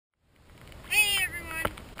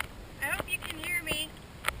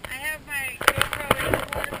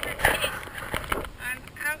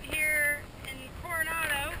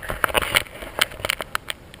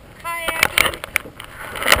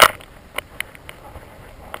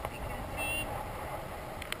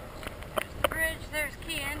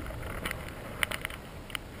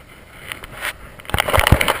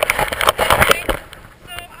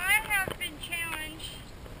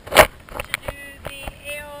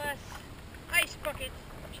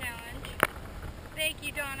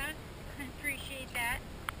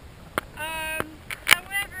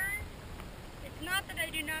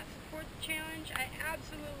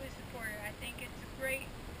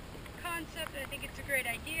I think it's a great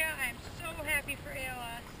idea. I am so happy for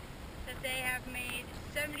ALS that they have made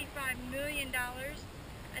 $75 million.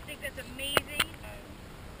 I think that's amazing.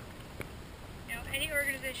 You know, any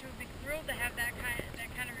organization would be thrilled to have that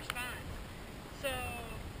kind of response. So,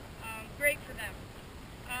 great for them.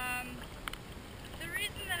 The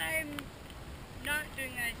reason that I'm not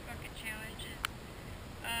doing the Ice Bucket Challenge is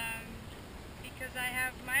because I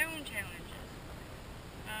have my own challenges.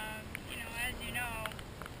 You know, as you know,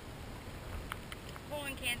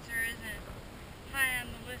 colon cancer isn't high on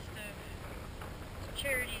the list of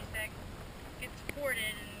charities that get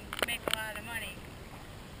supported and make a lot of money.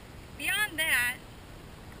 Beyond that,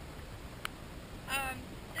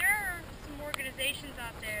 there are some organizations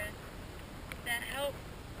out there that help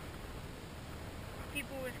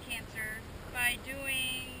people with cancer by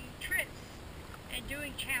doing trips and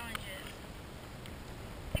doing challenges.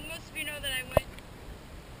 I think most of you know that I went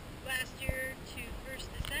last year to First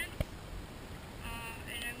Descent,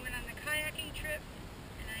 and I went on the kayaking trip,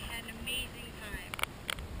 and I had an amazing time.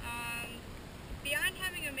 Beyond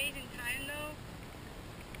having an amazing time though,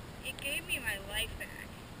 it gave me my life back.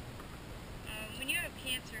 When you have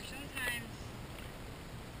cancer, sometimes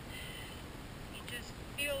you just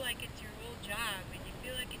feel like it's your whole job, and you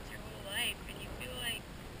feel like it's your whole life, and you feel like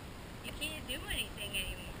you can't do anything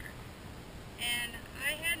anymore. And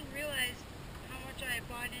I hadn't realized how much I had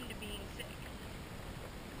bought into being sick.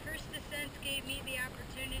 First Descent gave me the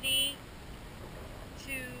opportunity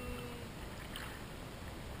to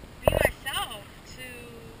be myself, to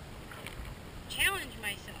challenge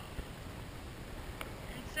myself.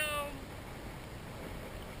 And so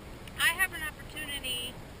I have an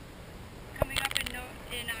opportunity coming up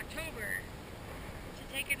in October to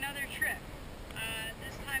take another trip.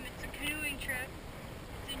 This time it's a canoeing trip.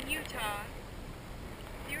 It's in Utah.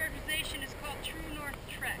 The organization is called True North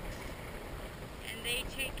Treks, and they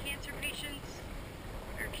take cancer patients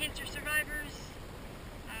or cancer survivors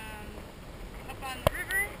up on the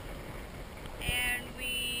river, and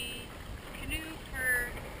we canoe for,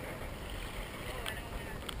 I don't want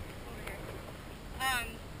to, over here.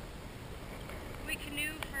 We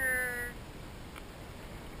canoe for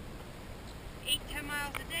 8-10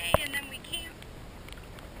 miles a day, and then we camp,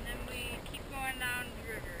 and then we keep going down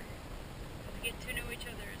the river. We get to know each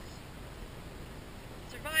other as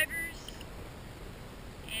survivors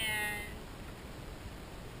and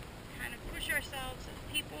kind of push ourselves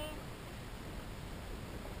as people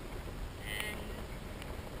and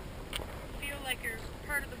feel like you're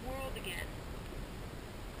part of the world again.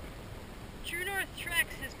 True North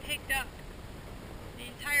Treks has picked up the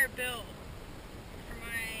entire bill for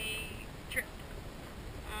my trip.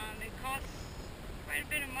 It costs quite a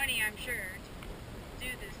bit of money, I'm sure, to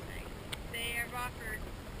do this thing. They have offered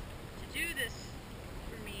to do this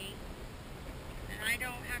for me, and I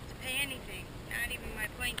don't have to pay anything, not even my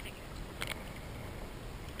plane ticket.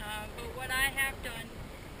 But what I have done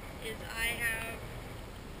is I have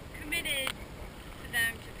committed to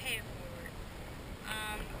them to pay it forward.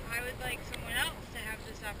 I would like someone else to have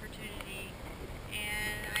this opportunity,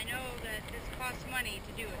 and I know that this costs money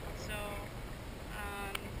to do it, so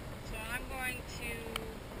I'm going to,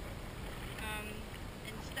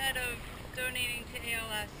 instead of donating to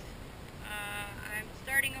ALS, I'm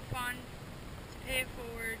starting a fund to pay it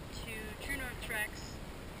forward to True North Treks,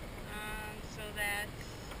 so that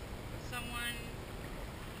someone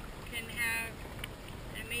can have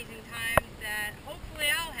an amazing time that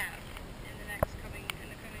hopefully I'll have in the coming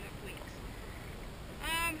up weeks.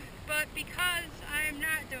 But because I'm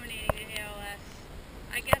not donating to ALS,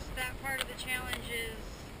 I guess that part of the challenge is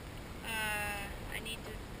I need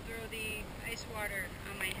to throw the ice water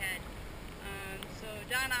on my head. So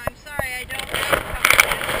Donna, I'm sorry I don't have a cup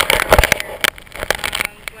of ice water here,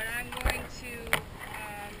 but I'm going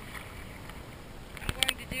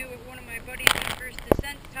to do what one of my buddies in First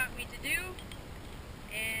Descent taught me to do,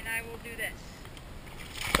 and I will do this.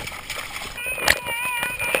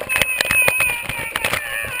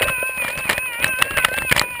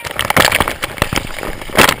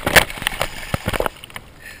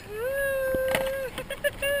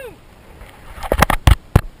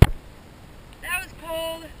 That was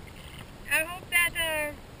cold. I hope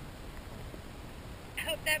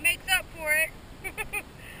that makes up for it.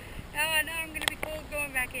 Now I'm going to be cold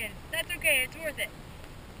going back in. That's okay, it's worth it.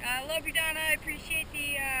 I love you, Donna. I appreciate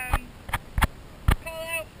the call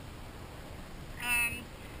out.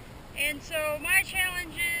 And so my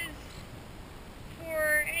challenge is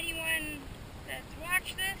for anyone that's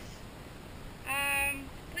watched this,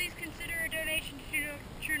 please consider a donation to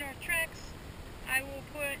True North Treks. I will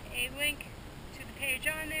put a link to the page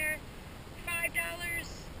on there. $5, $10,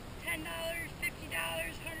 $50,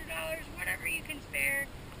 $100, whatever you can spare,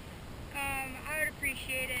 I would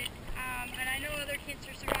appreciate it. And I know other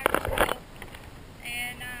cancer survivors will.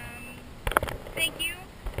 And thank you.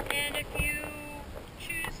 And if you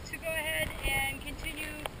choose to go ahead and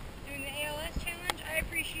continue doing the ALS challenge, I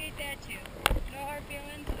appreciate that too. No hard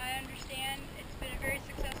feelings. I understand. It's been a very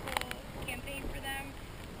successful campaign for them.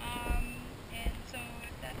 And so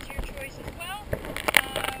if that's your choice as well,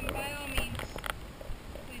 by all means,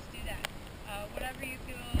 please do that. Whatever you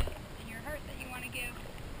feel in your heart that you want to give,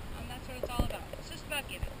 that's what it's all about. It's just about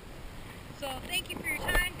giving. So thank you for your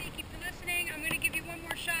time. Thank you for listening. I'm going to give you one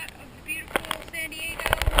more shot of the beautiful San Diego.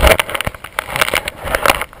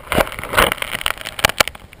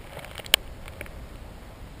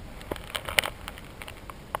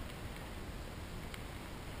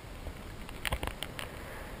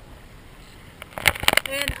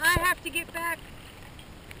 And I have to get back,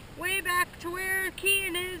 way back to where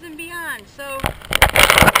Keaton is and beyond. So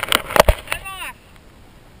I'm off.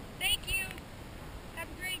 Thank you. Have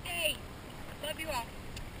a great day. Love you all.